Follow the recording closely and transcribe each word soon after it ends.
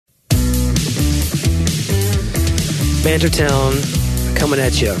Bantertown coming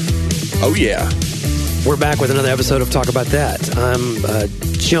at you. Oh, yeah. We're back with another episode of Talk About That. I'm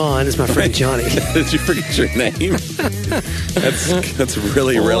John. It's my friend Johnny. Did you forget your name? That's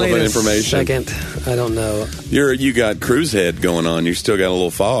really relevant information. Second, I don't know. You got cruise head going on. You still got a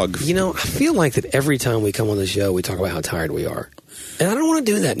little fog. You know, I feel like that every time we come on the show, we talk about how tired we are. And I don't want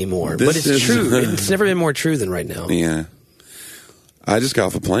to do that anymore. But it's true. It's never been more true than right now. Yeah. I just got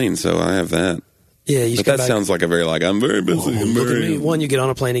off a plane, so I have that. Yeah, but that sounds like I'm very busy. Look at me. One, you get on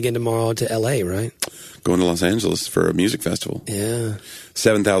a plane again tomorrow to L.A., right? Going to Los Angeles for a music festival. Yeah.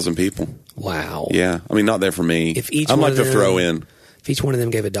 7,000 people. Wow. Yeah. I mean, not there for me. If each I'm one like to throw in. If each one of them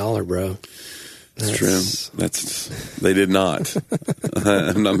gave $1, bro. That's true. They did not.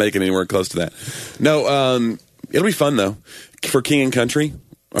 I'm not making anywhere close to that. No, it'll be fun, though. For King and Country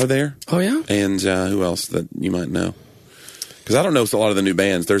are there. Oh, yeah? And who else that you might know? Because I don't know a lot of the new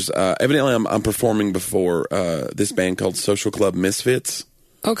bands. There's evidently I'm performing before this band called Social Club Misfits.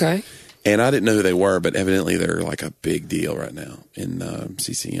 Okay. And I didn't know who they were, but evidently they're like a big deal right now in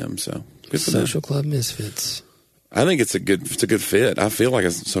CCM. So good for them. Social Club Misfits. I think it's a good fit. I feel like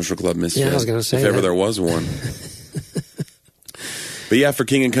a Social Club Misfit. Yeah, I was going to say if ever there was one. But yeah, for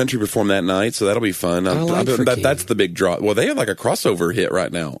King and Country perform that night, so that'll be fun. That's the big draw. Well, they have like a crossover hit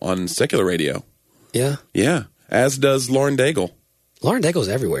right now on secular radio. Yeah. Yeah. As does Lauren Daigle. Lauren Daigle's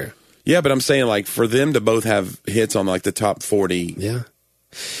everywhere. Yeah, but I'm saying like for them to both have hits on like the top 40. Yeah.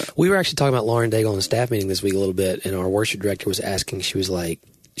 We were actually talking about Lauren Daigle in a staff meeting this week a little bit, and our worship director was asking, she was like,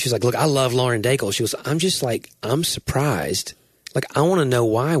 look, I love Lauren Daigle. She was, I'm surprised. Like, I want to know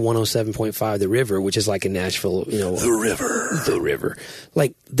why 107.5 The River, which is like in Nashville, The River.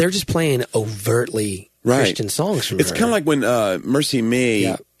 Like, they're just playing overtly Christian songs from her. It's kind of like when Mercy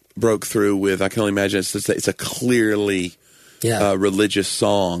Me broke through with I Can Only Imagine. It's a clearly religious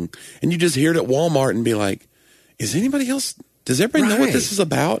song. And you just hear it at Walmart and be like, is anybody else, does everybody know what this is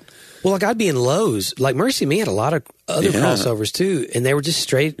about? Well, like I'd be in Lowe's. Like Mercy Me had a lot of other crossovers too, and they were just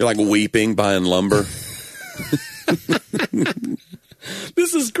straight. You're like weeping, buying lumber.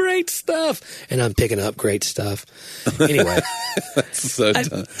 This is great stuff. And I'm picking up great stuff. Anyway. That's so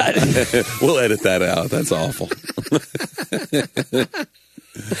dumb. We'll edit that out. That's awful.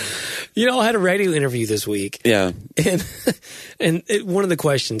 You know, I had a radio interview this week. Yeah. And one of the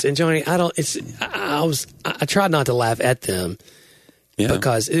questions, and Johnny, I tried not to laugh at them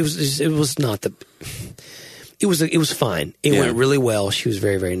because it was not the. It was fine. It went really well. She was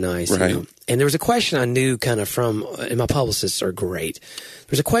very, very nice. Right. You know? And there was a question I knew kind of from, and my publicists are great.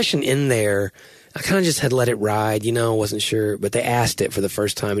 There was a question in there. I kind of just had let it ride, wasn't sure. But they asked it for the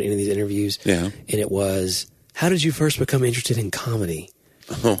first time in any of these interviews. Yeah. And it was, how did you first become interested in comedy?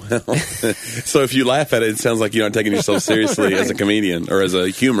 Oh, well. So if you laugh at it, it sounds like you aren't taking yourself seriously as a comedian or as a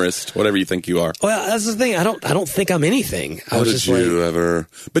humorist, whatever you think you are. Well, that's the thing. I don't think I'm anything. How did you ever?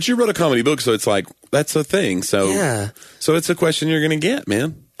 But you wrote a comedy book, so it's like that's a thing. So yeah. So it's a question you're going to get,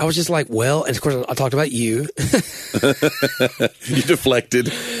 man. I was just like, well, and of course I talked about you. You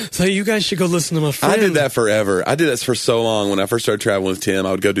deflected. So you guys should go listen to my friend. I did that forever. I did that for so long. When I first started traveling with Tim,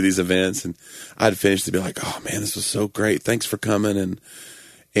 I would go to these events and I'd finish to be like, oh man, this was so great. Thanks for coming.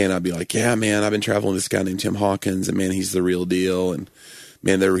 And I'd be like, yeah, man, I've been traveling with this guy named Tim Hawkins, and man, he's the real deal. And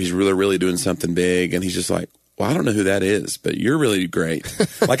man, he's really, really doing something big. And he's just like, well, I don't know who that is, but you're really great.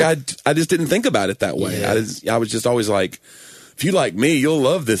 Like I just didn't think about it that way. Yeah. I was just always like, if you like me, you'll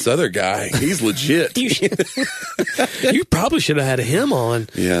love this other guy. He's legit. You probably should have had him on.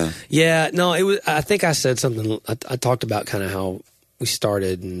 Yeah. Yeah. No, it was. I think I said something. I talked about kind of how we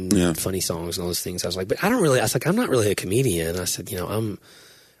started and funny songs and all those things. I was like, but I was like, I'm not really a comedian. I said,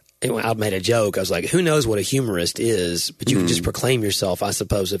 I made a joke. I was like, who knows what a humorist is, but you can just proclaim yourself, I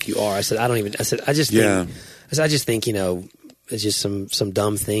suppose, if you are. I said, I just think, it's just some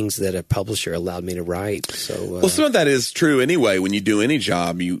dumb things that a publisher allowed me to write. So, well, some of that is true anyway. When you do any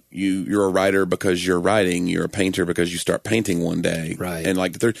job, you're a writer because you're writing. You're a painter because you start painting one day. Right. And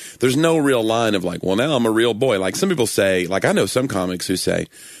like, there's no real line of like, well, now I'm a real boy. Like some people say, like I know some comics who say,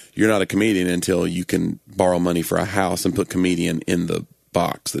 you're not a comedian until you can borrow money for a house and put comedian in the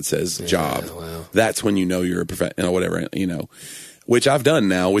box that says job. Wow. That's when you know you're a professional, whatever, which I've done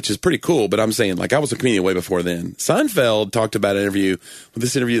now, which is pretty cool. But I'm saying, like, I was a comedian way before then. Seinfeld talked about an interview.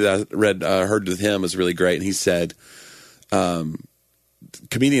 This interview that I heard with him was really great. And he said,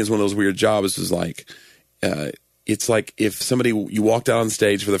 comedian is one of those weird jobs. Is like, it's like if you walked out on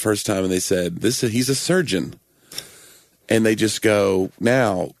stage for the first time and they said, he's a surgeon. And they just go,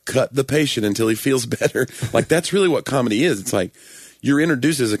 now cut the patient until he feels better. Like, that's really what comedy is. It's like, you're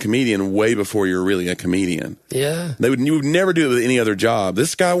introduced as a comedian way before you're really a comedian. Yeah. You would never do it with any other job.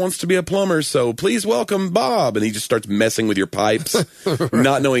 This guy wants to be a plumber, so please welcome Bob. And he just starts messing with your pipes, right.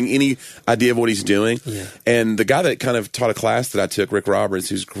 Not knowing any idea of what he's doing. Yeah. And the guy that kind of taught a class that I took, Rick Roberts,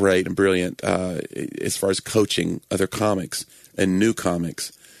 who's great and brilliant as far as coaching other comics and new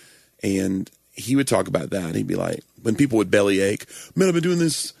comics. And he would talk about that. He'd be like, when people would bellyache, man, I've been doing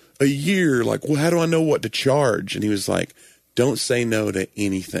this a year. Like, well, how do I know what to charge? And he was like, don't say no to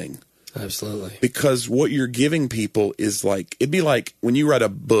anything. Absolutely. Because what you're giving people is like, it'd be like when you write a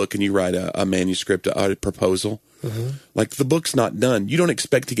book and you write a manuscript, a proposal, like the book's not done. You don't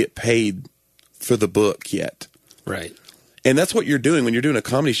expect to get paid for the book yet. Right. And that's what you're doing when you're doing a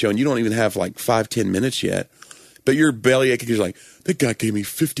comedy show and you don't even have like 5-10 minutes yet. But you're bellyaching, you're like, that guy gave me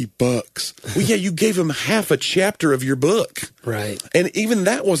 $50. Well, yeah, you gave him half a chapter of your book. Right. And even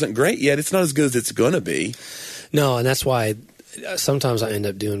that wasn't great yet. It's not as good as it's going to be. No, and that's why sometimes I end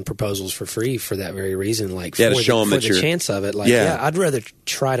up doing proposals for free for that very reason. Like, to show them that the chance of it. Like, yeah, I'd rather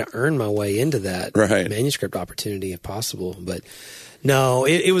try to earn my way into that manuscript opportunity if possible. But no,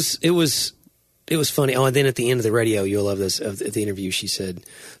 it was funny. Oh, and then at the end of the radio, you'll love this. At the interview, she said,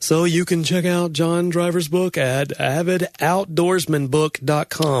 so you can check out John Driver's book at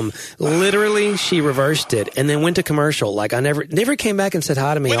avidoutdoorsmanbook.com. Literally, she reversed it and then went to commercial. Like, I never came back and said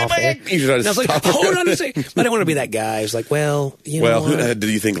hi to me off air. And I was like, hold on a second. I didn't want to be that guy. I was like, well, you know what?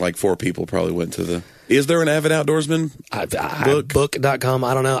 Do you think like 4 people probably went to the... Is there an Avid Outdoorsman book? Book.com.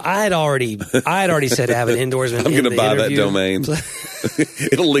 I don't know. I had already said Avid Indoorsman. I'm going to buy that domain.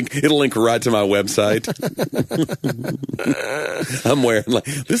 It'll link right to my website. I'm wearing like,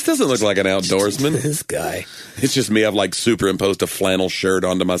 this doesn't look like an outdoorsman. This guy. It's just me. I've like superimposed a flannel shirt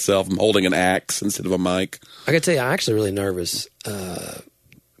onto myself. I'm holding an axe instead of a mic. I gotta tell you, I'm actually really nervous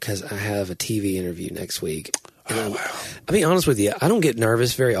because I have a TV interview next week. And wow. I'll be honest with you, I don't get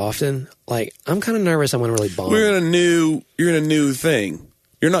nervous very often. Like, I'm kind of nervous I'm going to really bomb. You're in a new thing.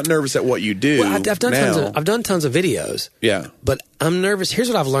 You're not nervous at what you do. Well, I've done tons of videos. Yeah. But I'm nervous. Here's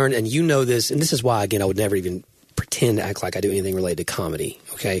what I've learned, and you know this, and this is why, again, I would never even pretend to act like I do anything related to comedy,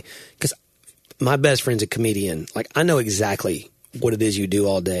 okay? Because my best friend's a comedian. Like, I know exactly what it is you do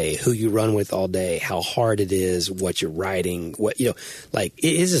all day, who you run with all day, how hard it is, what you're writing, what, you know, like,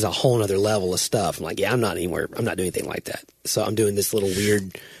 this is a whole nother level of stuff. I'm like, yeah, I'm not doing anything like that. So I'm doing this little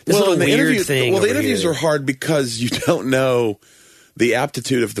weird, thing. Well, the interviews are hard because you don't know the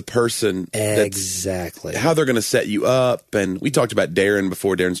aptitude of the person. Exactly. How they're going to set you up. And we talked about Darren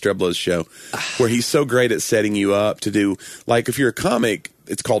before, Darren Streblow's show, where he's so great at setting you up to do, like, if you're a comic,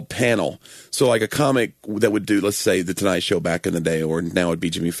 it's called panel. So like a comic that would do, let's say, The Tonight Show back in the day, or now it'd be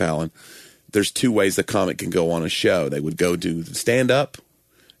Jimmy Fallon. There's 2 ways the comic can go on a show. They would go do the stand-up,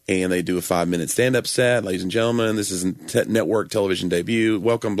 and they do a 5-minute stand-up set. Ladies and gentlemen, this is a network television debut.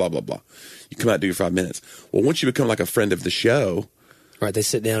 Welcome, blah, blah, blah. You come out and do your 5 minutes. Well, once you become like a friend of the show... Right, they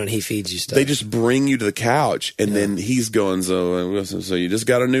sit down and he feeds you stuff. They just bring you to the couch, and then he's going, so you just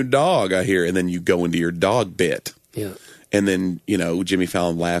got a new dog, I hear. And then you go into your dog bit. Yeah. And then, you know, Jimmy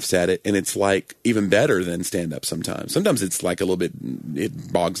Fallon laughs at it, and it's like even better than stand-up sometimes. Sometimes it's like a little bit,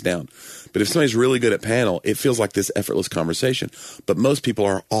 it bogs down. But if somebody's really good at panel, it feels like this effortless conversation. But most people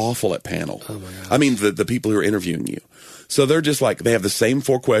are awful at panel. Oh, my gosh. I mean, the people who are interviewing you. So they're just like, they have the same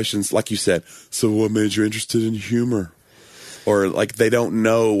 4 questions, like you said. So what made you interested in humor? Or like they don't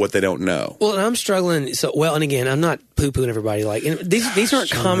know what they don't know. Well, and I'm struggling. So, well, and again, I'm not poo-pooing everybody. Like, these aren't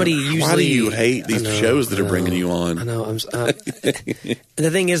comedy usually. Why do you hate these shows that are bringing you on? I know. And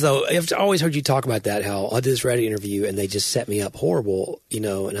the thing is, though, I've always heard you talk about that, how I did this radio interview and they just set me up horrible, you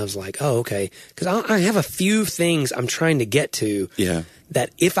know, and I was like, oh, okay. Because I have a few things I'm trying to get to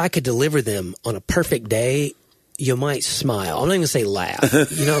that if I could deliver them on a perfect day, you might smile. I'm not even going to say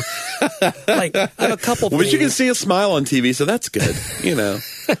laugh. You know, like I have a couple things. But you can see a smile on TV, so that's good. You know,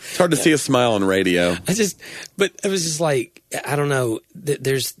 it's hard to see a smile on radio. But it was just like, I don't know.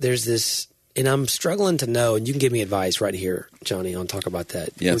 There's this, and I'm struggling to know, and you can give me advice right here, Johnny, on Talk About That.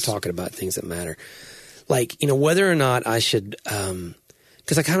 Yes. We're talking about things that matter. Like, you know, whether or not I should,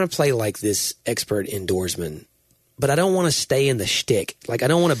 because I kind of play like this expert indoorsman. But I don't want to stay in the shtick. Like, I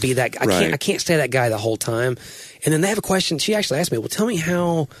don't want to be that guy. I can't stay that guy the whole time. And then they have a question. She actually asked me, well, tell me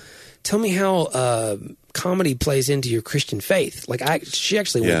how comedy plays into your Christian faith. Like, she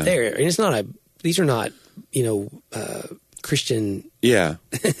actually went there. And these are not, you know, Christian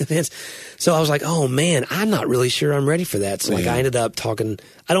events. So I was like, oh man, I'm not really sure I'm ready for that. So like I ended up talking,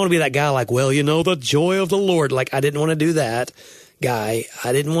 I don't want to be that guy like, well, you know, the joy of the Lord. Like, I didn't want to do that guy.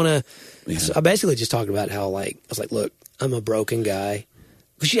 I didn't want to. So I basically just talked about how, like, I was like, look, I'm a broken guy.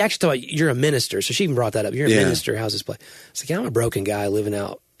 she actually told me, you're a minister. So she even brought that up. You're a minister. How's this play? It's like, I'm a broken guy living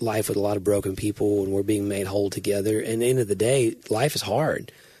out life with a lot of broken people, and we're being made whole together. And at the end of the day, life is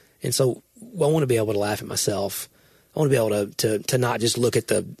hard. And so I want to be able to laugh at myself. I want to be able to not just look at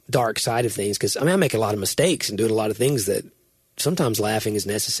the dark side of things. Because, I mean, I make a lot of mistakes and doing a lot of things that sometimes laughing is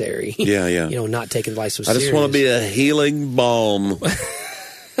necessary. Yeah, yeah. You know, not taking life so serious. I just want to be a healing balm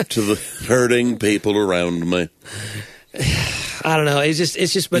to the hurting people around me. I don't know. It's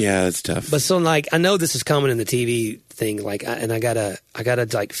just, but yeah, it's tough. But so, like, I know this is coming in the TV thing, like, and I gotta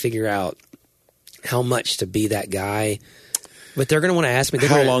like figure out how much to be that guy. But they're gonna want to ask me.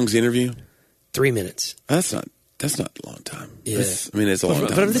 How long's the interview? 3 minutes. That's not a long time. Yeah, it's a long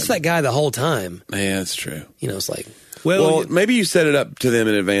time. But if it's that guy the whole time, yeah, that's true. You know, it's like, well, maybe you set it up to them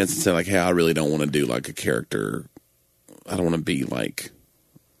in advance and say like, hey, I really don't want to do like a character. I don't want to be like.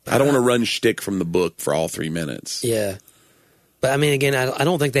 I don't want to run shtick from the book for all 3 minutes. Yeah. But, I mean, again, I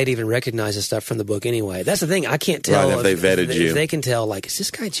don't think they'd even recognize the stuff from the book anyway. That's the thing. I can't tell if they vetted you. If they can tell, like, is this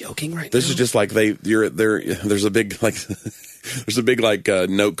guy joking right now? This is just like there's a big, like,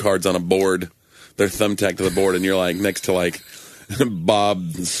 note cards on a board. They're thumbtacked to the board, and you're, like, next to, like,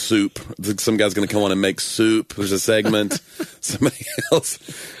 Bob Soup. Some guy's going to come on and make soup. There's a segment. Somebody else.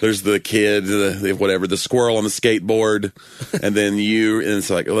 There's the kid, the squirrel on the skateboard, and then you. And it's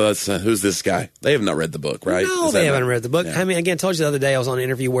like, well, who's this guy? They have not read the book, right? No, they haven't read the book. Yeah. I mean, again, I told you the other day I was on an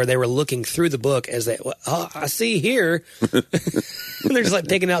interview where they were looking through the book as they. I see here. And they're just like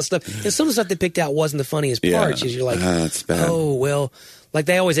picking out stuff, and some of the stuff they picked out wasn't the funniest parts. You're like, it's bad. Oh well, like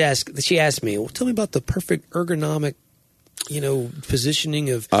they always ask. She asked me, well, tell me about the perfect ergonomic. Positioning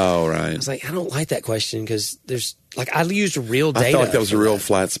of. Oh, right. I was like, I don't like that question because there's like I used real data. I felt like that was a real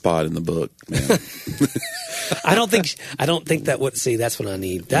flat spot in the book. I don't think that would see. That's what I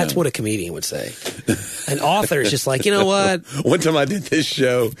need. That's what a comedian would say. An author is just like, you know what? One time I did this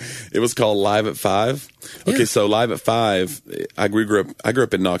show. It was called Live at 5. Okay, so Live at 5. I grew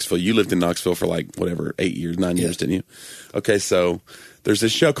up in Knoxville. You lived in Knoxville for like 9 years, didn't you? Okay, so. There's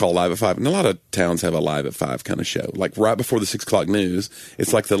this show called Live at 5, and a lot of towns have a Live at 5 kind of show. Like right before the 6 o'clock news,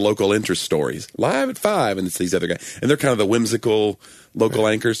 it's like the local interest stories. Live at 5, and it's these other guys. And they're kind of the whimsical local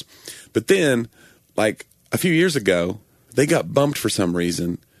anchors. But then, like a few years ago, they got bumped for some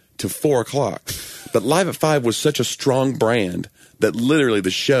reason to 4 o'clock. But Live at 5 was such a strong brand that literally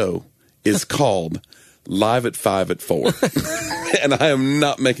the show is called Live at 5 at 4. And I am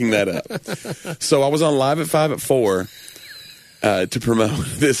not making that up. So I was on Live at 5 at 4. To promote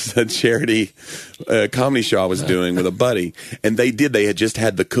this charity comedy show I was doing with a buddy. And they had just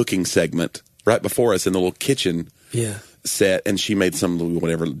had the cooking segment right before us in the little kitchen set. And she made some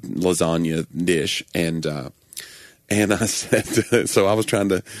lasagna dish. And I said, so I was trying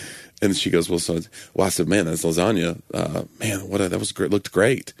to, and she goes, I said, man, that's lasagna. That was great. Looked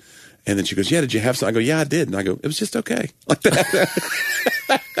great. And then she goes, yeah, did you have some? I go, yeah, I did. And I go, it was just okay. Like that.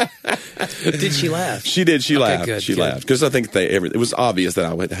 Did she laugh? She did. She laughed. Good, she laughed. Because I think it was obvious that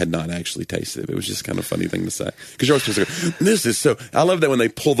I had not actually tasted it. It was just kind of a funny thing to say. Because you're always supposed to go, this is so... I love that when they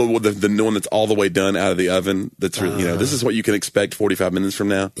pull the one that's all the way done out of the oven. That's this is what you can expect 45 minutes from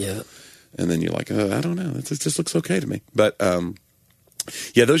now. Yeah. And then you're like, I don't know. It just looks okay to me. But,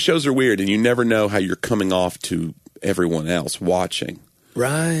 those shows are weird. And you never know how you're coming off to everyone else watching.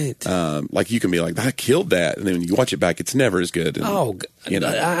 Right. Like you can be like, I killed that. And then when you watch it back, it's never as good. And,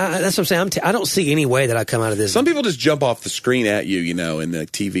 that's what I'm saying. I don't see any way that I come out of this. Some people just jump off the screen at you, and the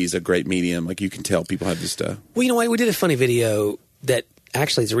TV is a great medium. Like you can tell people have this stuff. Well, you know what? We did a funny video that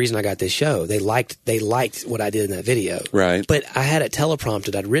actually is the reason I got this show. They liked what I did in that video. Right. But I had it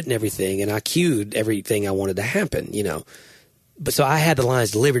teleprompted. I'd written everything and I cued everything I wanted to happen, But so I had the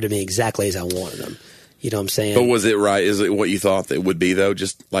lines delivered to me exactly as I wanted them. You know what I'm saying? But was it right? Is it what you thought that it would be, though?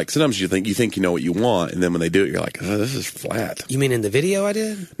 Just like sometimes you think you know what you want, and then when they do it, you're like, oh, this is flat. You mean in the video I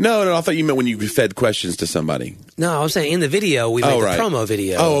did? No, I thought you meant when you fed questions to somebody. No, I was saying in the video, we made the promo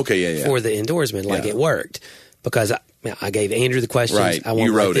video for the endorsement. Like it worked. Because I gave Andrew the questions. Right. I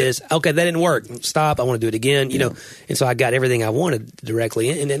wanted like this. Okay, that didn't work. Stop. I want to do it again. You know, and so I got everything I wanted directly,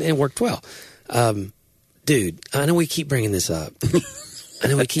 and it worked well. Dude, I know we keep bringing this up.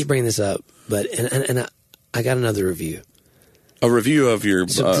 But I got another review. A review of your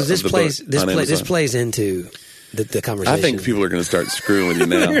this plays into the conversation. I think people are going to start screwing with you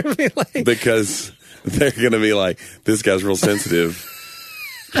now because they're going to be like, this guy's real sensitive.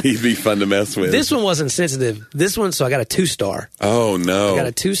 He'd be fun to mess with. This one wasn't sensitive. This one, so I got a 2-star. Oh, no. I got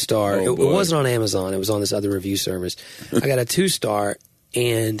a 2-star. It wasn't on Amazon. It was on this other review service. I got a 2-star,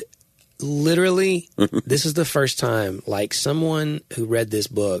 and literally, this is the first time, like, someone who read this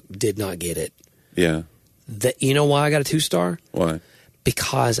book did not get it. Yeah. You know why I got a 2-star? Why?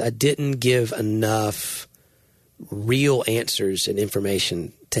 because I didn't give enough real answers and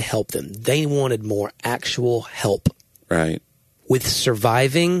information to help them. They wanted more actual help. Right. With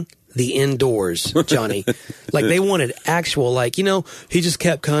surviving the indoors, Johnny. Like, they wanted actual, like, you know, he just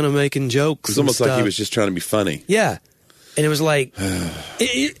kept kind of making jokes. It's almost like he was just trying to be funny. Yeah. And it was like,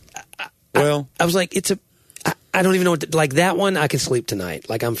 well, I was like, I don't even know what, like, that one, I can sleep tonight.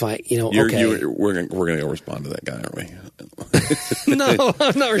 Like, I'm fine, you know, okay. We're going to go respond to that guy, aren't we? No,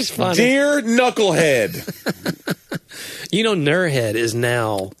 I'm not responding. Dear Knucklehead. You know, Nurhead is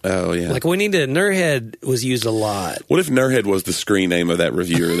now. Oh, yeah. Like, Nurhead was used a lot. What if Nurhead was the screen name of that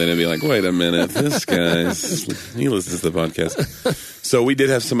reviewer? Then it'd be like, wait a minute, this guy, he listens to the podcast. So we did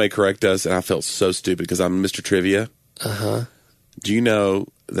have somebody correct us, and I felt so stupid because I'm Mr. Trivia. Uh-huh. Do you know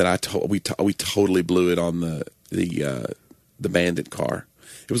that we totally blew it on the Bandit car?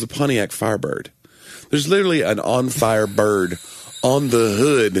 It was a Pontiac Firebird. There's literally an on-fire bird on the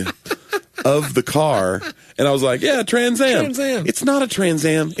hood of the car. And I was like, yeah, Trans Am. It's not a Trans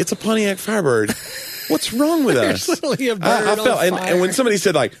Am. It's a Pontiac Firebird. What's wrong with us? There's literally a bird I felt, on fire. And when somebody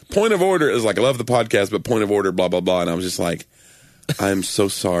said, like, point of order, it was like, I love the podcast, but point of order, blah, blah, blah. And I was just like, I'm so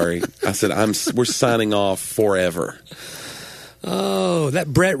sorry. I said, we're signing off forever. Oh, that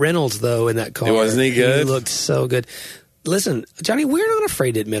Brett Reynolds, though, in that car. Wasn't he good? He looked so good. Listen, Johnny, we're not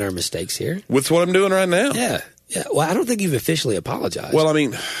afraid to admit our mistakes here. What's what I'm doing right now? Yeah. Well, I don't think you've officially apologized. Well, I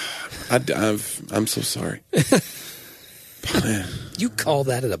mean, I'm so sorry. You call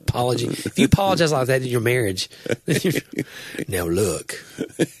that an apology? If you apologize like that in your marriage, now look,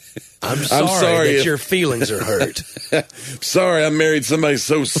 I'm sorry that your feelings are hurt. Sorry, I married somebody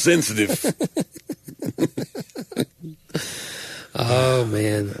so sensitive. Oh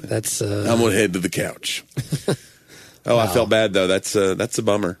man, that's. I'm gonna head to the couch. Oh, wow. I felt bad though. That's a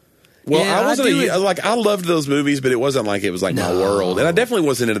bummer. Well, yeah, I wasn't I loved those movies, but it wasn't like it was like my world, and I definitely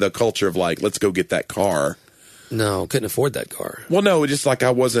wasn't into the culture of like, let's go get that car. No, couldn't afford that car. Well, no, just like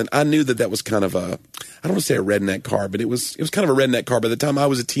I knew that was kind of I don't want to say a redneck car, but it was kind of a redneck car by the time I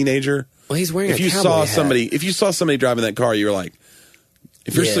was a teenager. Well, he's wearing if you saw somebody driving that car, you were like,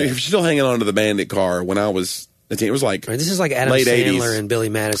 if you're still hanging on to the Bandit car when I was. It was like this is like Adam late Sandler 80s. And Billy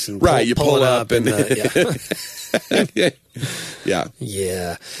Madison. Right, you pull up and yeah.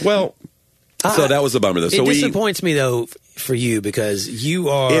 Yeah. Well, so that was a bummer though. It disappoints me though for you because you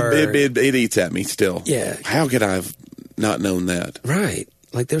are. It eats at me still. Yeah. How could I have not known that? Right.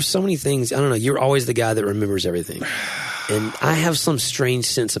 Like there's so many things. I don't know. You're always the guy that remembers everything, and I have some strange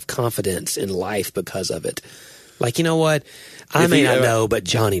sense of confidence in life because of it. Like, you know what? I may not know, but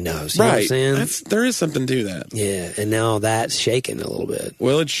Johnny knows. You know what I'm saying? There is something to that. Yeah, and now that's shaking a little bit.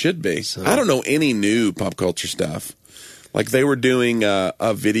 Well, it should be. So. I don't know any new pop culture stuff. Like they were doing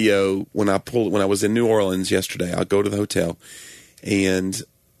a video when I was in New Orleans yesterday. I'll go to the hotel, and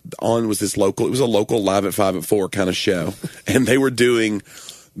on was this local. It was a local Live at 5 at 4 kind of show, and they were doing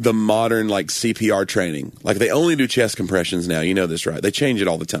the modern like CPR training. Like they only do chest compressions now. You know this, right? They change it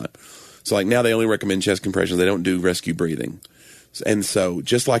all the time. So like now they only recommend chest compressions. They don't do rescue breathing. And so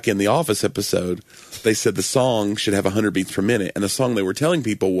just like in the Office episode, they said the song should have 100 beats per minute. And the song they were telling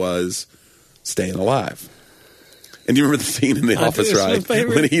people was Staying Alive. And do you remember the scene in The Office, right?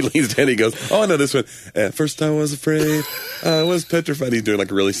 When he leans down, he goes, oh, I know this one. At first I was afraid. I was petrified. He's doing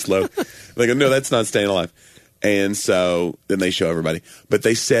like really slow. They go, no, that's not Staying Alive. And so then they show everybody. But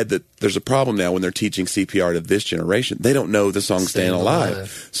they said that there's a problem now when they're teaching CPR to this generation. They don't know the song Staying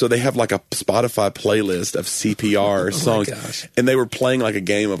Alive. So they have like a Spotify playlist of CPR songs. Gosh. And they were playing like a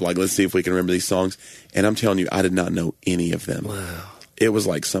game of like, let's see if we can remember these songs. And I'm telling you, I did not know any of them. Wow. It was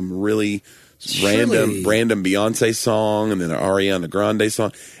like some really random Beyonce song and then an Ariana Grande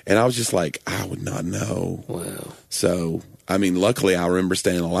song. And I was just like, I would not know. Wow. So, I mean, luckily I remember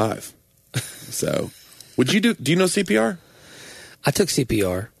Staying Alive. So... do you know CPR? I took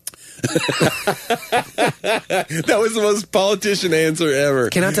CPR. That was the most politician answer ever.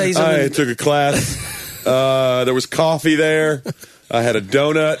 Can I tell you something? I took a class. There was coffee there. I had a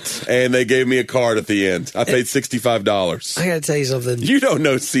donut, and they gave me a card at the end. I paid $65. I got to tell you something. You don't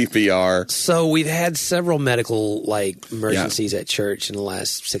know CPR. So we've had several medical emergencies at church in the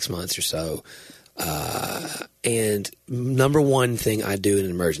last 6 months or so. And number one thing I do in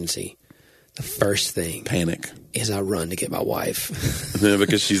an emergency, the first thing, panic, is I run to get my wife.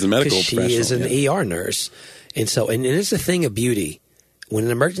 Because she's a medical professional. She is an ER nurse. And so, and it's a thing of beauty. When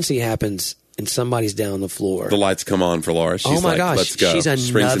an emergency happens and somebody's down on the floor, the lights come on for Laura. She's gosh, let's go. She's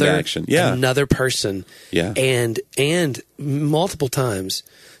another person. Yeah. And multiple times.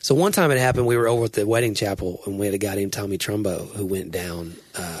 So one time it happened, we were over at the wedding chapel and we had a guy named Tommy Trumbo who went down,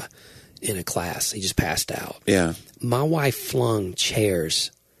 in a class. He just passed out. Yeah. My wife flung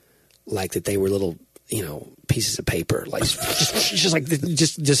chairs like that they were little, pieces of paper. Like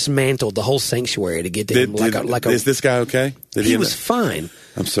just dismantled the whole sanctuary to get to him. Is this guy okay? He was fine.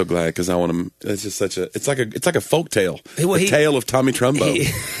 I'm so glad because I want him. It's just it's like a folk tale. The tale of Tommy Trumbo.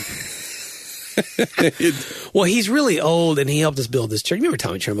 Well, he's really old, and he helped us build this church. Remember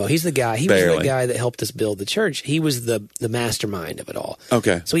Tommy Trumbo? He's the guy. He was the guy that helped us build the church. He was the mastermind of it all.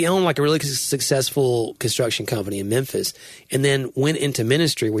 Okay. So he owned like a really successful construction company in Memphis, and then went into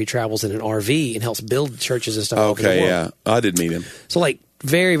ministry where he travels in an RV and helps build churches and stuff. Okay, yeah, I did meet him. So like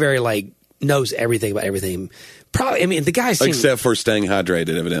very, very knows everything about everything. Probably, I mean, the guy seemed, except for staying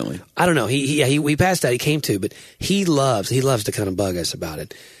hydrated, evidently. I don't know. He passed out. He came to, but he loves to kind of bug us about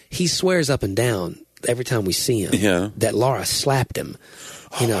it. He swears up and down every time we see him that Laura slapped him.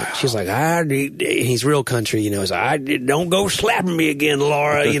 She's like, he's real country, he's like, don't go slapping me again,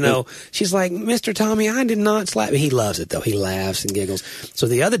 Laura, She's like, Mr. Tommy, I did not slap you. He loves it, though. He laughs and giggles. So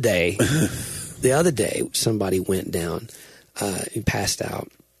the other day, somebody went down, and passed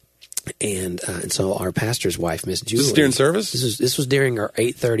out. And so our pastor's wife, Miss Julie. Is this during service? This was during our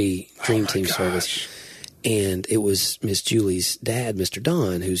 8:30 Dream Team service. And it was Miss Julie's dad, Mr.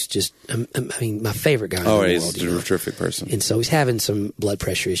 Don, who's just, my favorite guy in the world. He's a terrific person. And so he's having some blood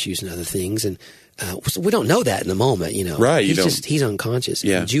pressure issues and other things. And so we don't know that in the moment, Right, he's unconscious.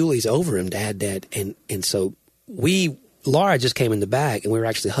 Yeah. And Julie's over him, dad. And so Laura just came in the back, and we were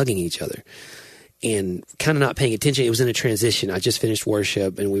actually hugging each other. And kind of not paying attention. It was in a transition. I just finished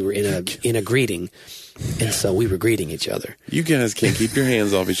worship, and we were in a greeting, and so we were greeting each other. You guys can't keep your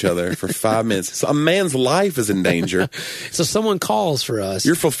hands off each other for 5 minutes. So a man's life is in danger. So someone calls for us.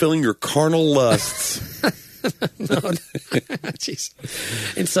 You're fulfilling your carnal lusts. No. Jeez.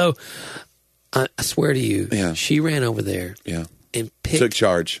 And so I swear to you, she ran over there. Yeah. And took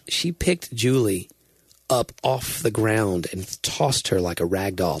charge. She picked Julie up off the ground and tossed her like a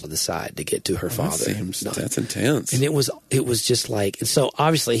rag doll to the side to get to her father. That's intense. And it was just like, and so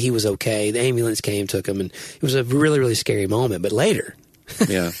obviously he was okay. The ambulance came, took him, and it was a really, really scary moment. But later,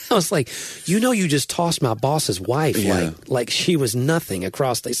 I was like, you just tossed my boss's wife like she was nothing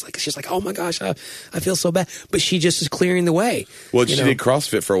across. She's like, oh my gosh, I feel so bad. But she just is clearing the way. Well, she did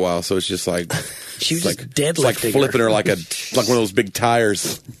CrossFit for a while, so it's just like she was like deadlifting, like flipping her like one of those big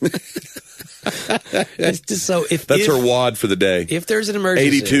tires. It's just so that's her WOD for the day. If there's an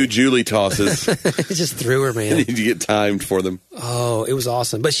emergency, 82 Julie tosses. Just threw her, man. You get timed for them. Oh, it was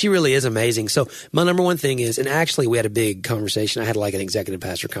awesome. But she really is amazing. So my number one thing is, and actually we had a big conversation. I had like an executive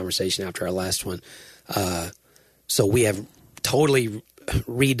pastor conversation after our last one. So we have totally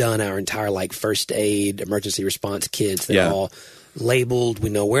redone our entire first aid, emergency response kits. They're all labeled. We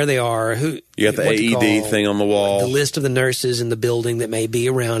know where they are. You got the AED thing on the wall. The list of the nurses in the building that may be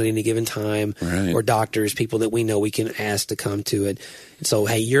around at any given time, or doctors, people that we know we can ask to come to it. And so,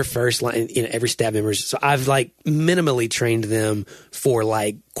 hey, you're first line. Every staff member. So I've minimally trained them for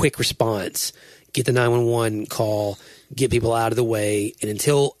quick response. Get the 911 call. Get people out of the way, and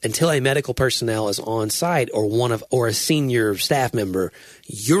until a medical personnel is on site or a senior staff member,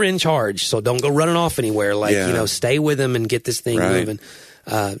 you're in charge. So don't go running off anywhere. Stay with them and get this thing moving.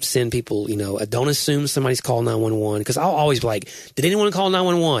 Send people. Don't assume somebody's called 911, because I'll always be like, "Did anyone call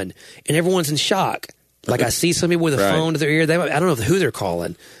 911?" And everyone's in shock. I see some people with a phone to their ear. I don't know who they're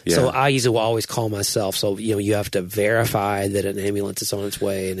calling. Yeah. So I usually will always call myself. So, you have to verify that an ambulance is on its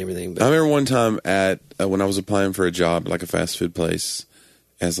way and everything. But I remember one time when I was applying for a job, a fast food place,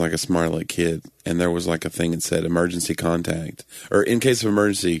 as a smart aleck kid, and there was a thing that said emergency contact, or in case of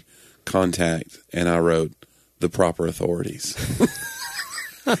emergency contact, and I wrote the proper authorities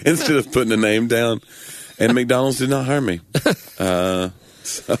instead of putting a name down. And McDonald's did not hire me.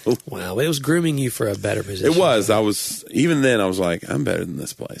 Wow, it was grooming you for a better position. It was. Even then I was like, I'm better than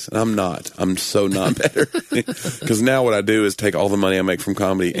this place. And I'm not. I'm so not better. Because now what I do is take all the money I make from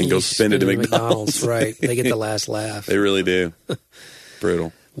comedy and go spend it at McDonald's. Right. They get the last laugh. They really do.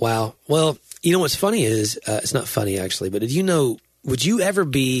 Brutal. Wow. Well, what's funny is, it's not funny actually, but would you ever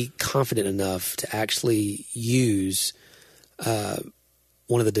be confident enough to actually use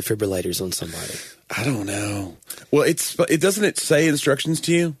one of the defibrillators on somebody? I don't know. Well, doesn't it say instructions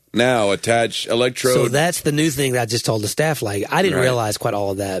to you? Now attach electrode. So that's the new thing that I just told the staff. I didn't realize quite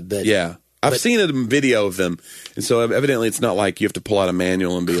all of that, but I've seen a video of them, and so evidently it's not like you have to pull out a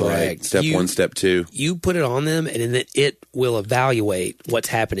manual and be step 1, step 2. You put it on them, and then it will evaluate what's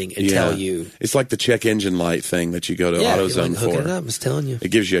happening and tell you. It's like the check engine light thing that you go to AutoZone for. Hook it up, I was telling you.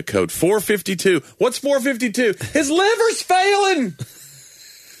 It gives you a code 452. What's 452? His liver's failing.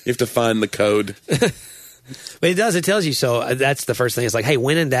 You have to find the code. But it does. It tells you. So that's the first thing. It's like, hey,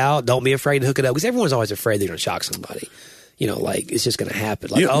 when in doubt, don't be afraid to hook it up. Because everyone's always afraid they're going to shock somebody. You know, like, it's just going to happen.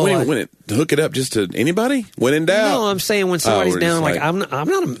 Like, when hook it up just to anybody? When in doubt? No, I'm saying when somebody's down, like, I'm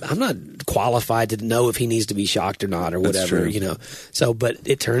not qualified to know if he needs to be shocked or not or whatever, you know. So, but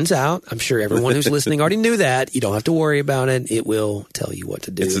it turns out, I'm sure everyone who's listening already knew that. You don't have to worry about it. It will tell you what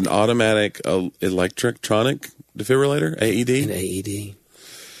to do. It's an automatic electronic defibrillator, AED? An AED.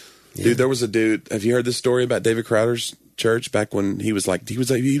 Yeah. Dude, there was a dude. Have you heard this story about David Crowder's church back when he was on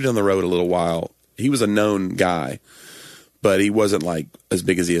the road a little while? He was a known guy. But he wasn't like as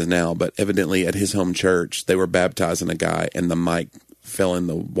big as he is now. But evidently at his home church, they were baptizing a guy and the mic fell in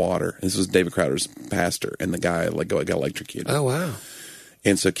the water. This was David Crowder's pastor, and the guy got electrocuted. Oh, wow.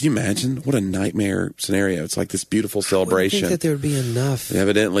 And so can you imagine what a nightmare scenario? It's like this beautiful celebration. I think that there would be enough.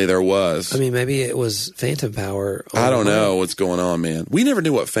 Evidently there was. I mean, maybe it was phantom power. I don't know what's going on, man. We never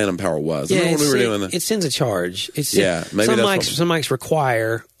knew what phantom power was. Yeah, when we were doing it sends a charge. Maybe some mics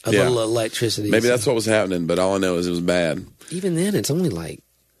require a little electricity. Maybe that's what was happening, but all I know is it was bad. Even then, it's only like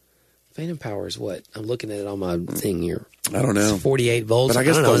phantom power is what? I'm looking at it on my thing here. I don't know. It's 48 volts. But I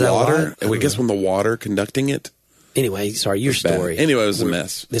guess the water, I guess when the water conducting it. Anyway, sorry, your story. Anyway, it was a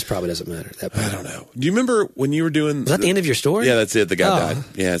mess. This probably doesn't matter. I don't know. Do you remember when you were doing... Was that the end of your story? Yeah, that's it. The guy died.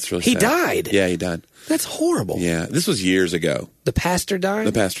 Yeah, it's really sad. He died? Yeah, he died. That's horrible. Yeah, this was years ago. The pastor died?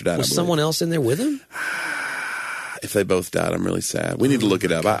 The pastor died, Was someone else in there with him? If they both died, I'm really sad. We need to look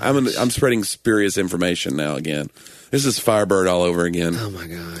it up. I'm spreading spurious information now again. This is Firebird all over again. Oh, my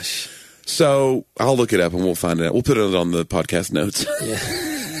gosh. So I'll look it up and we'll find it out. We'll put it on the podcast notes. Yeah.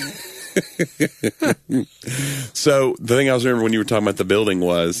 So the thing I was remembering when you were talking about the building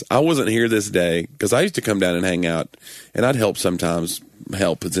was I wasn't here this day because I used to come down and hang out, and I'd help sometimes.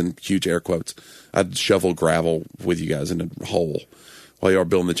 Help is in huge air quotes. I'd shovel gravel with you guys in a hole while you were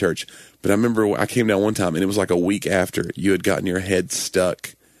building the church. But I remember I came down one time, and it was like a week after you had gotten your head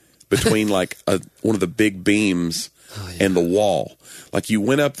stuck between like one of the big beams and the wall. Like you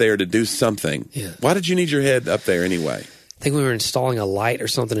went up there to do something. Yeah. Why did you need your head up there anyway? I think we were installing a light or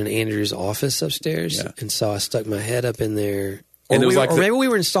something in Andrew's office upstairs, and so I stuck my head up in there. And maybe we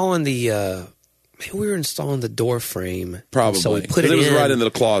were installing the door frame. Probably. So we put it was right in the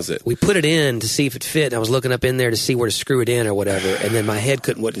closet. We put it in to see if it fit. And I was looking up in there to see where to screw it in or whatever, and then my head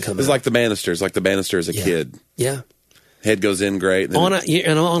wouldn't come out. It was like the banisters, as a kid. Yeah. Head goes in great. On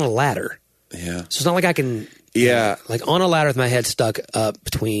a ladder. Yeah. So it's not like I can. Yeah. Like on a ladder with my head stuck up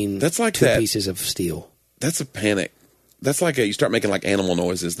between two pieces of steel. That's a panic. That's like you start making like animal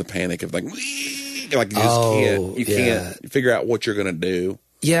noises, the panic of like you just can't figure out what you're going to do.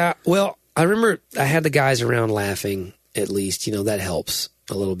 Yeah. Well, I remember I had the guys around laughing at least, you know, that helps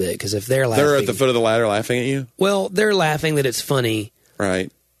a little bit because if they're laughing. They're at the foot of the ladder laughing at you? Well, they're laughing that it's funny.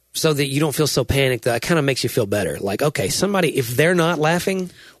 Right. So that you don't feel so panicked. That kind of makes you feel better. Like, okay, if they're not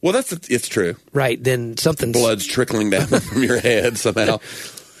laughing. Well, it's true. Right. Then something's. Blood's trickling down from your head somehow.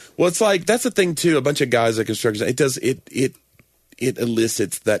 Well, it's like, that's the thing too. A bunch of guys at construction, it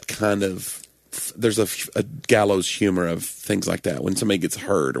elicits that kind of, there's a gallows humor of things like that when somebody gets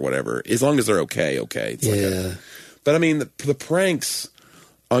hurt or whatever, as long as they're okay. It's but I mean, the pranks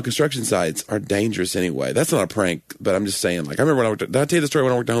on construction sites are dangerous anyway. That's not a prank, but I'm just saying, like, I remember did I tell you the story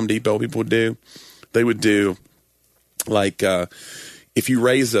when I worked at Home Depot, they would do like, if you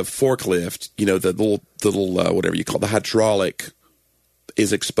raise a forklift, you know, the little whatever you call it, the hydraulic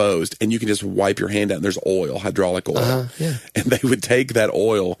is exposed, and you can just wipe your hand out and there's oil, hydraulic oil. And they would take that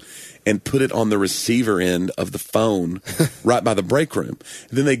oil and put it on the receiver end of the phone right by the break room.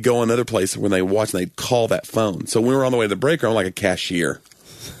 And then they'd go another place when they watch and they'd call that phone. So when we were on the way to the break room, I'm like a cashier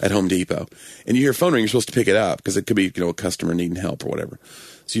at Home Depot. And you hear a phone ring, you're supposed to pick it up because it could be, you know, a customer needing help or whatever.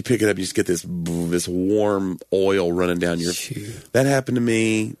 So you pick it up, you just get this warm oil running down your... That happened to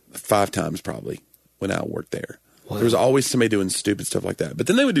me 5 times probably when I worked there. Wow. There was always somebody doing stupid stuff like that. But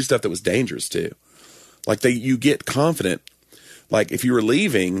then they would do stuff that was dangerous too. Like you get confident. Like if you were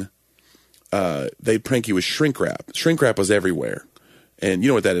leaving, they'd prank you with shrink wrap. Shrink wrap was everywhere. And you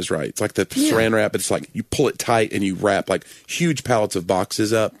know what that is, right? It's like the saran wrap. It's like you pull it tight and you wrap like huge pallets of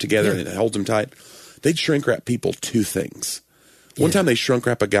boxes up together and it holds them tight. They'd shrink wrap people 2 things. One time they shrink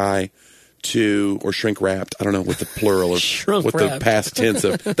wrap a guy or shrink wrapped, I don't know what the plural of, what the past tense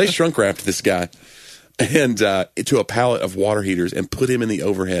of. They shrunk wrapped this guy. And to a pallet of water heaters and put him in the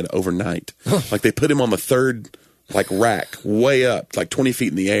overhead overnight. Like they put him on the 3rd like rack way up, like 20 feet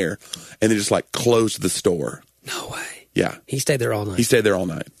in the air, and they just like closed the store. No way. Yeah. He stayed there all night.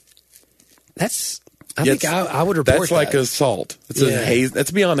 I think I would report that's like assault. It's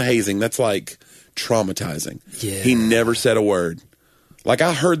that's beyond hazing. That's like traumatizing. Yeah. He never said a word. Like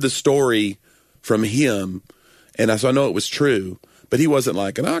I heard the story from him. And so I know it was true, but he wasn't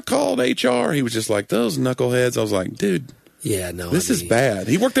like, and I called HR. He was just like, those knuckleheads. I was like, dude, yeah, no, this is bad.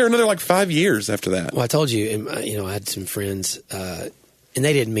 He worked there another like 5 years after that. Well, I told you, and, I had some friends, and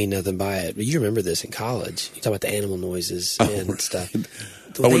they didn't mean nothing by it. But you remember this in college. You talk about the animal noises and stuff.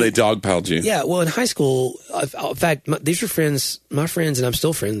 When they dogpiled you. Yeah, well, in high school, in fact, these were friends, my friends, and I'm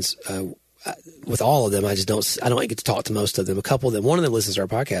still friends with all of them. I don't get to talk to most of them. A couple of them, one of them listens to our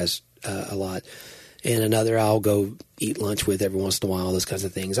podcast a lot, and another I'll go eat lunch with every once in a while. Those kinds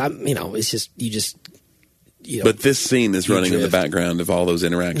of things. It's just. But this scene is running in the background of all those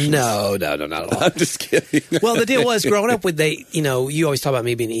interactions. No, not at all. I'm just kidding. Well, the deal was growing up with you always talk about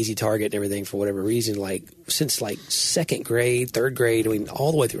me being an easy target and everything for whatever reason. Like since like second grade, third grade,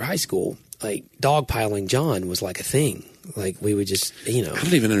 all the way through high school, like dogpiling John was like a thing. Like we would just, I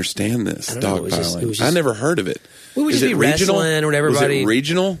don't even understand this dogpiling. I never heard of it. We would just be wrestling or everybody. Was it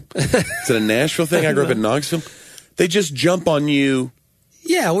regional? Is it a Nashville thing? I grew up in Knoxville. They just jump on you.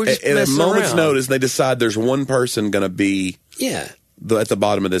 Yeah, we're just at a moment's notice. They decide there's one person going to be at the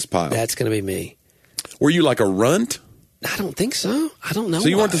bottom of this pile. That's going to be me. Were you like a runt? I don't think so. I don't know. So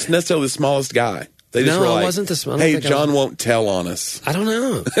you weren't necessarily the smallest guy. They just were like, I wasn't the smallest. Hey, John won't tell on us. I don't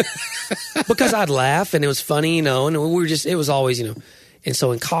know. Because I'd laugh and it was funny, and we were just, it was always, And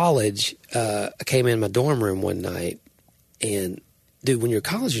so in college, I came in my dorm room one night, and dude, when you're in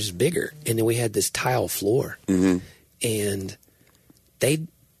college, you're just bigger. And then we had this tile floor, and they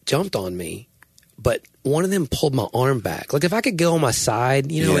jumped on me, but one of them pulled my arm back. Like if I could go on my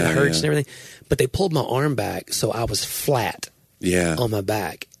side, it hurts and everything. But they pulled my arm back, so I was flat on my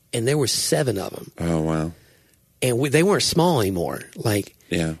back. And there were 7 of them. Oh, wow. And they weren't small anymore.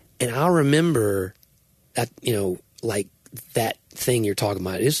 And I remember that, like that thing you're talking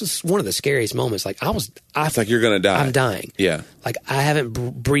about. This was one of the scariest moments. Like it's like you're going to die. I'm dying. Yeah. Like I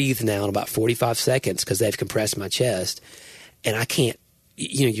haven't breathed now in about 45 seconds because they've compressed my chest. And I can't,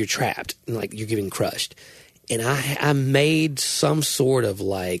 you're trapped and like you're getting crushed. And I made some sort of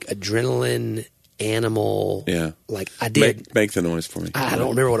like adrenaline animal. Yeah. Like I did. Make the noise for me. I don't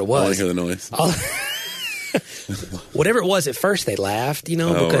remember what it was. I want to hear the noise. Whatever it was at first, they laughed,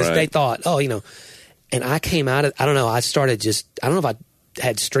 because they thought, and I came out of, I don't know, I don't know if I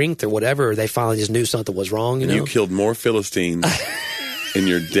had strength or whatever, or they finally just knew something was wrong, You killed more Philistines in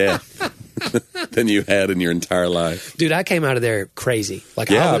your death than you had in your entire life. Dude, I came out of there crazy.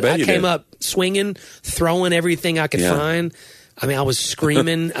 Like I came up swinging, throwing everything I could find. I mean, I was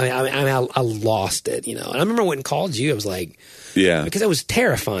screaming. I lost it, And I remember when I called you, I was like, because it was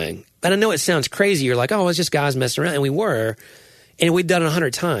terrifying. And I know it sounds crazy. You're like, oh, it's just guys messing around. And we were. And we'd done it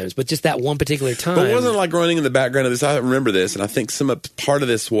 100 times. But just that one particular time. But it wasn't like running in the background of this. I remember this. And I think part of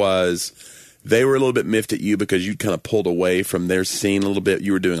this was they were a little bit miffed at you because you kind of pulled away from their scene a little bit.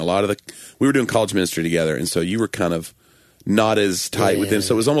 You were doing we were doing college ministry together. And so you were kind of not as tight with them.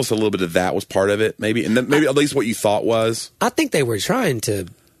 So it was almost a little bit of that was part of it, maybe. And maybe at least what you thought was. I think they were trying to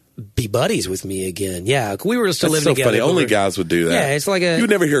be buddies with me again. Yeah, we were still living together. Funny. Only guys would do that. Yeah, it's like you would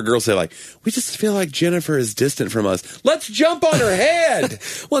never hear a girl say like, "We just feel like Jennifer is distant from us. Let's jump on her head."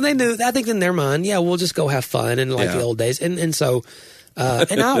 Well, they knew. I think in their mind, we'll just go have fun and like the old days. And so,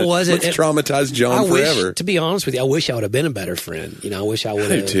 and I wasn't. Let's traumatize John forever. To be honest with you, I wish I would have been a better friend. I wish I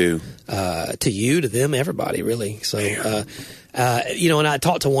would have. too. To you, to them, everybody, really. So, and I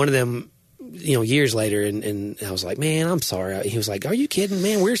talked to one of them. Years later, and I was like, man, I'm sorry. He was like, are you kidding?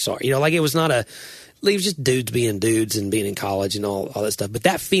 Man, we're sorry. Like it was just dudes being dudes and being in college and all that stuff. But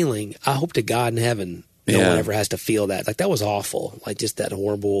that feeling, I hope to God in heaven, no one ever has to feel that. Like that was awful. Like just that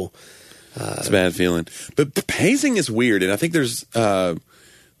horrible. It's a bad feeling. But hazing is weird. And I think there's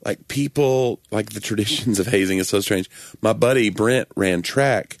like people, like the traditions of hazing is so strange. My buddy Brent ran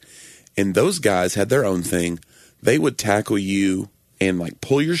track, and those guys had their own thing. They would tackle you and like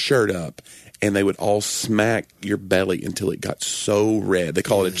pull your shirt up, and they would all smack your belly until it got so red. They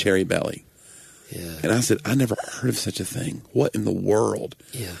call it a cherry belly. Yeah. And I said, I never heard of such a thing. What in the world?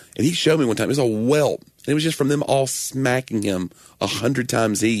 Yeah. And he showed me one time. It was a welt. And it was just from them all smacking him 100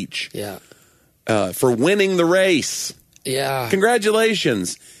 times each. Yeah. For winning the race. Yeah.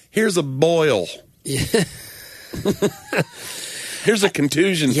 Congratulations. Here's a boil. Yeah. Here's a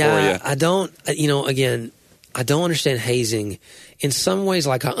contusion for you. I don't, again, I don't understand hazing. In some ways,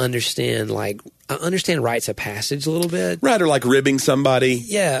 like I understand rites of passage a little bit. Right, or like ribbing somebody.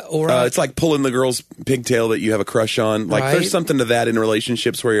 Yeah, or it's like pulling the girl's pigtail that you have a crush on. Like there's something to that in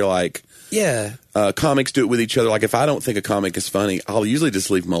relationships where you're like, yeah. Comics do it with each other. Like if I don't think a comic is funny, I'll usually just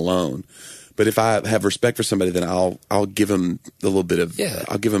leave them alone. But if I have respect for somebody, then I'll give them a little bit of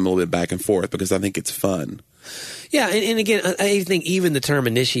I'll give them a little bit back and forth because I think it's fun. Yeah, and again, I think even the term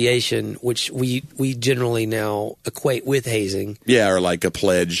initiation, which we generally now equate with hazing. Yeah, or like a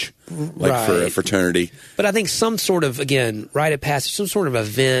pledge, like for a fraternity. But I think some sort of, again, rite of passage, some sort of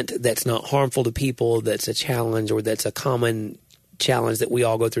event that's not harmful to people, that's a challenge or that's a common challenge that we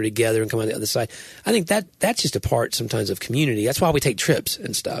all go through together and come out the other side. I think that's just a part sometimes of community. That's why we take trips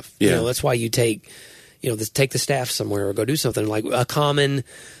and stuff. Yeah. You know, that's why you take the staff somewhere or go do something like a common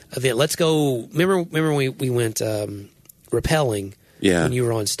event. Let's go. Remember when we went rappelling when you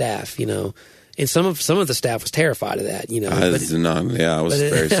were on staff, you know, and some of the staff was terrified of that, you know. I was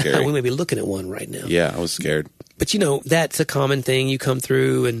very scared. We may be looking at one right now. Yeah, I was scared. But you know, that's a common thing you come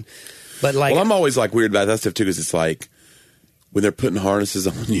through but like, well, I'm always like weird about that stuff too because it's like when they're putting harnesses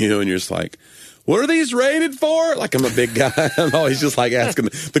on you and you're just like, what are these rated for? Like, I'm a big guy. I'm always just like asking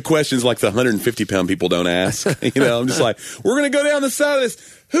the questions like the 150-pound people don't ask. You know, I'm just like, we're going to go down the side of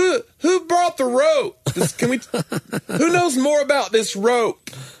this. Who brought the rope? Who knows more about this rope?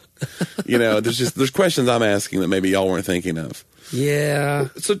 You know, there's questions I'm asking that maybe y'all weren't thinking of. Yeah.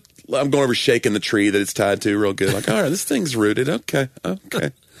 So I'm going over shaking the tree that it's tied to real good. Like, all right, this thing's rooted. Okay.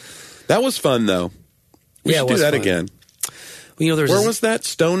 That was fun, though. We should do that again. Well, you know, where was that?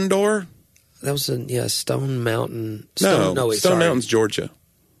 Stone Door? That was Stone Mountain. Stone Mountain's Georgia.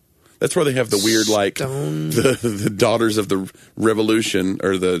 That's where they have the weird, like, the Daughters of the Revolution,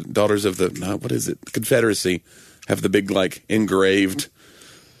 or the Daughters of the, what is it? Confederacy, have the big, like, engraved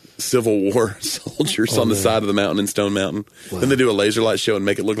Civil War soldiers on the side of the mountain in Stone Mountain. Wow. Then they do a laser light show and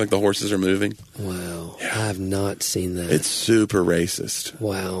make it look like the horses are moving. Wow. Yeah. I have not seen that. It's super racist.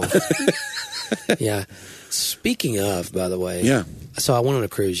 Wow. Yeah. Speaking of, by the way. Yeah. So I went on a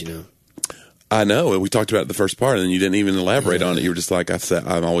cruise, you know. I know. We talked about it the first part, and then you didn't even elaborate on it. You were just like,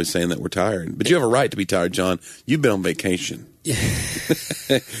 I'm always saying that we're tired. But you have a right to be tired, John. You've been on vacation.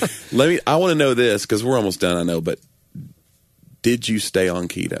 I want to know this, because we're almost done, I know, but did you stay on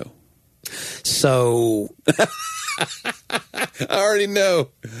keto? So... I already know.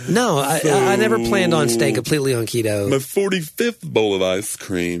 No, I never planned on staying completely on keto. My 45th bowl of ice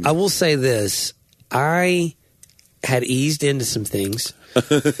cream. I will say this. I had eased into some things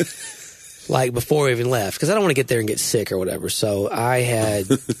like before I even left, because I don't want to get there and get sick or whatever. So I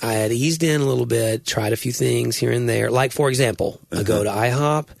had eased in a little bit, tried a few things here and there. Like, for example, I go to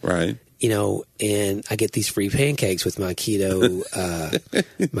IHOP. Right. You know, and I get these free pancakes with my keto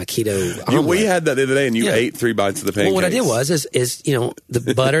omelet. We had that the other day, and you ate 3 bites of the pancakes. Well, what I did is you know,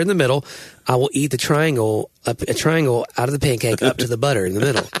 the butter in the middle. I will eat a triangle out of the pancake up to the butter in the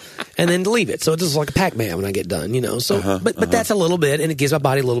middle, and then leave it. So it's just like a Pac-Man when I get done, you know. So, but that's a little bit, and it gives my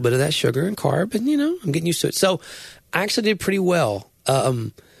body a little bit of that sugar and carb, and you know, I'm getting used to it. So I actually did pretty well.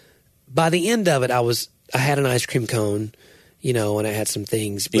 By the end of it, I had an ice cream cone. You know, and I had some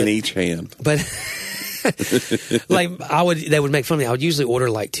things in each hand. But like they would make fun of me. I would usually order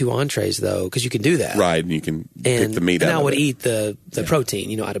like 2 entrees though, because you can do that, right? And you can pick the meat out. And I would eat the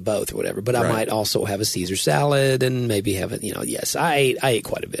protein, you know, out of both or whatever. But I might also have a Caesar salad and maybe have it. You know, yes, I ate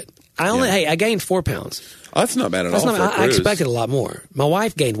quite a bit. I gained 4 pounds. Oh, that's not bad at all. I expected a lot more. My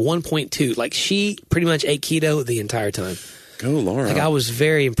wife gained 1.2. Like, she pretty much ate keto the entire time. Go, Laura! Like, I was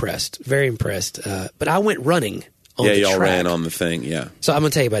very impressed. But I went running. Y'all ran on the thing, yeah. So I'm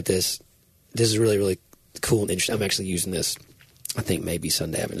going to tell you about this. This is really, really cool and interesting. I'm actually using this, I think, maybe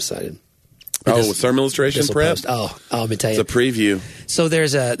Sunday. I haven't decided. Sermon illustration prep? Oh, let me tell you. It's a preview. So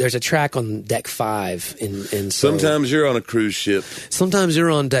there's a track on deck 5. And so sometimes you're on a cruise ship. Sometimes you're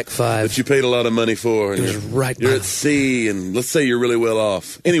on deck 5. That you paid a lot of money for. And you're at sea, and let's say you're really well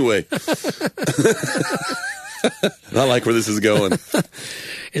off. Anyway. I like where this is going.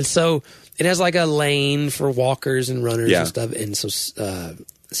 And so... it has like a lane for walkers and runners and stuff. And so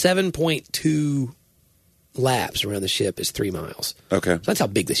 7.2 laps around the ship is 3 miles. Okay. So that's how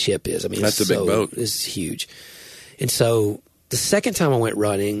big the ship is. I mean, that's a big boat. It's huge. And so the second time I went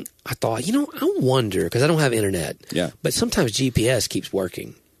running, I thought, you know, I wonder, because I don't have internet. Yeah. But sometimes GPS keeps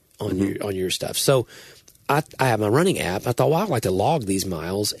working on your stuff. So I have my running app. I thought, well, I'd like to log these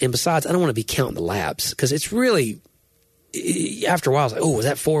miles. And besides, I don't want to be counting the laps, because it's really... after a while, I was like, oh, was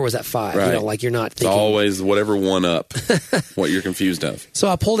that 4 or was that 5? Right. You know, like, you're not thinking. It's always whatever one up, what you're confused of. So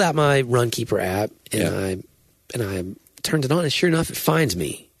I pulled out my Runkeeper app, and I turned it on, and sure enough, it finds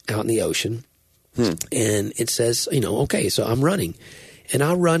me out in the ocean. And it says, you know, okay, so I'm running. And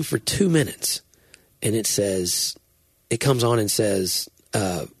I run for 2 minutes, and it comes on and says,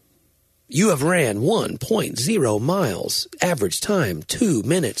 You have ran 1.0 miles, average time 2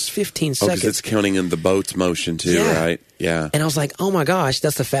 minutes, 15 seconds. Because it's counting in the boat's motion too, right? Yeah. And I was like, oh my gosh,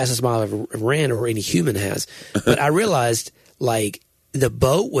 that's the fastest mile I've ever ran or any human has. But I realized, like, the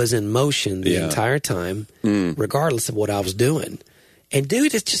boat was in motion the entire time, regardless of what I was doing. And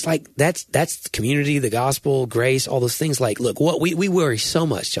dude, it's just like, that's the community, the gospel, grace, all those things. Like, look, what we worry so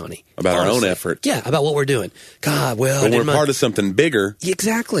much, Johnny. About our own effort. Yeah, about what we're doing. God, well. But we're part of something bigger.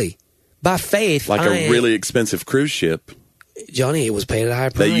 Exactly. By faith. Like a really expensive cruise ship. Johnny, it was paid at a high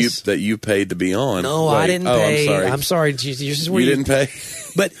price. That you paid to be on. No, I didn't pay. I'm sorry. You didn't pay?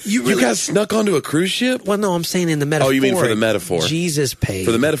 But you guys snuck onto a cruise ship? Well, no, I'm saying in the metaphor. Oh, you mean for the metaphor? Jesus paid.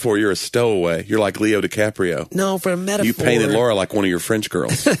 For the metaphor, you're a stowaway. You're like Leo DiCaprio. No, for a metaphor. You painted Laura like one of your French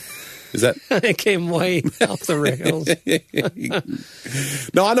girls. Is that? It came way off the rails.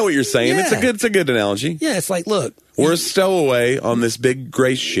 No, I know what you're saying. Yeah. It's a good analogy. Yeah, it's like, look. We're a stowaway on this big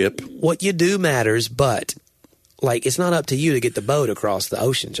grace ship. What you do matters, but like it's not up to you to get the boat across the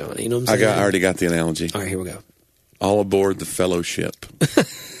ocean, Johnny. You know what I'm saying? I already got the analogy. All right, here we go. All aboard the fellowship.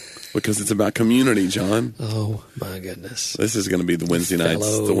 Because it's about community, John. Oh my goodness! This is going to be the Wednesday night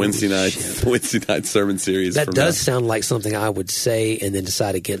sermon series. That does sound like something I would say and then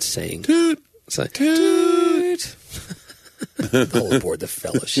decide against saying. Toot, toot. All aboard the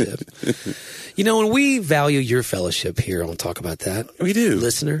fellowship. You know, and we value your fellowship here on Talk About That. We do,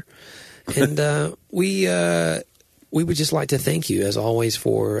 listener, and we would just like to thank you as always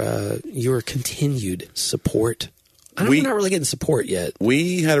for your continued support. We're not really getting support yet.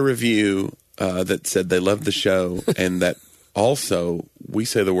 We had a review that said they loved the show and that also we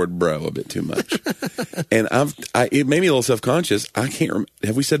say the word bro a bit too much. And it made me a little self-conscious. I can't remember.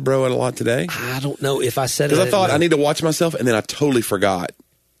 Have we said bro a lot today? I don't know if I said it. Because I thought I need to watch myself and then I totally forgot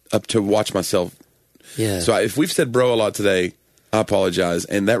to watch myself. Yeah. So if we've said bro a lot today, I apologize.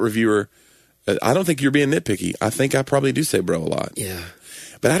 And that reviewer, I don't think you're being nitpicky. I think I probably do say bro a lot. Yeah.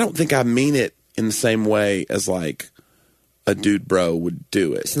 But I don't think I mean it in the same way as like a dude bro would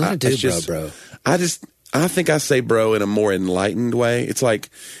do it. It's not a dude bro. I think I say bro in a more enlightened way. It's like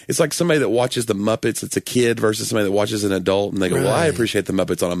somebody that watches the Muppets, it's a kid versus somebody that watches an adult and they go, well, I appreciate the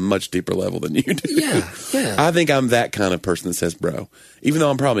Muppets on a much deeper level than you do. Yeah. I think I'm that kind of person that says bro, even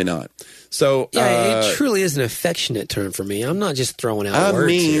though I'm probably not. So it truly is an affectionate term for me. I'm not just throwing out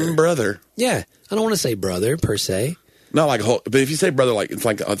words here. Brother. Yeah. I don't want to say brother per se. Not like Hulk, but if you say brother, like it's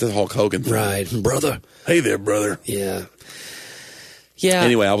like the Hulk Hogan thing. Right. Brother. Hey there, brother. Yeah. Yeah.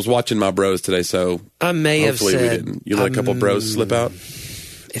 Anyway, I was watching my bros today, so I may have said, we didn't. You let a couple bros slip out?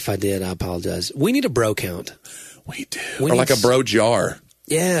 If I did, I apologize. We need a bro count. We do. Or like a bro jar.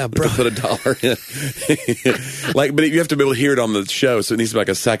 Yeah, bro. To put $1 in. But you have to be able to hear it on the show, so it needs to be like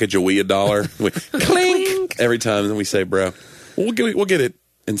a Sacagawea dollar. Clink! Every time we say bro. We'll get it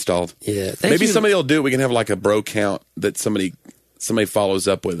installed. Yeah. Maybe somebody will do it. We can have like a bro count that somebody follows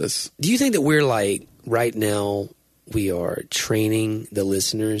up with us. Do you think that we're like, right now, we are training the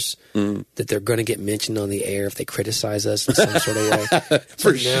listeners that they're going to get mentioned on the air if they criticize us in some sort of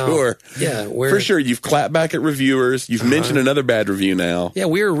way? Sure. Yeah. For sure. You've clapped back at reviewers. You've mentioned another bad review now. Yeah,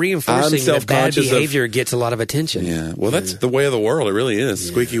 we're reinforcing that bad behavior gets a lot of attention. Yeah. Well, that's the way of the world. It really is.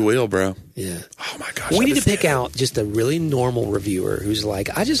 Squeaky wheel, bro. Yeah. Oh, my gosh. We need to pick out just a really normal reviewer who's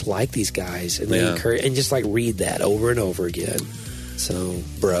like, I just like these guys. And they encourage, and just like read that over and over again. So,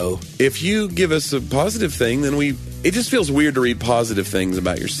 bro. If you give us a positive thing, then it just feels weird to read positive things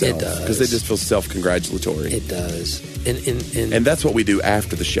about yourself. It does. Because they just feel self-congratulatory. It does. And that's what we do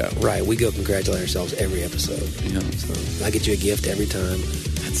after the show. Right. We go congratulate ourselves every episode. Yeah. So I get you a gift every time.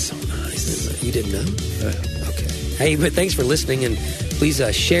 That's so nice. You didn't know? Okay. Hey, but thanks for listening, and please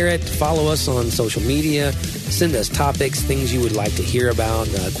share it. Follow us on social media. Send us topics, things you would like to hear about,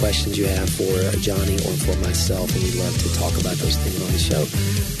 questions you have for Johnny or for myself, and we'd love to talk about those things on the show.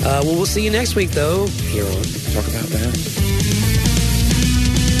 Well, we'll see you next week, though, here on Talk About That.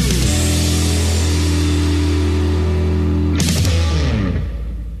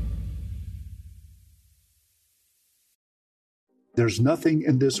 There's nothing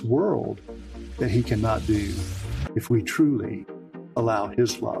in this world that he cannot do if we truly allow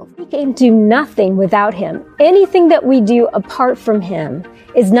his love. We can do nothing without him. Anything that we do apart from him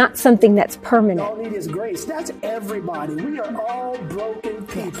is not something that's permanent. All need is grace. That's everybody. We are all broken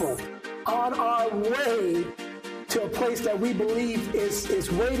people on our way to a place that we believe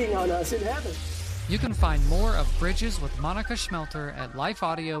is waiting on us in heaven. You can find more of Bridges with Monica Schmelter at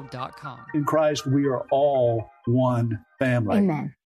lifeaudio.com. In Christ, we are all one family. Amen.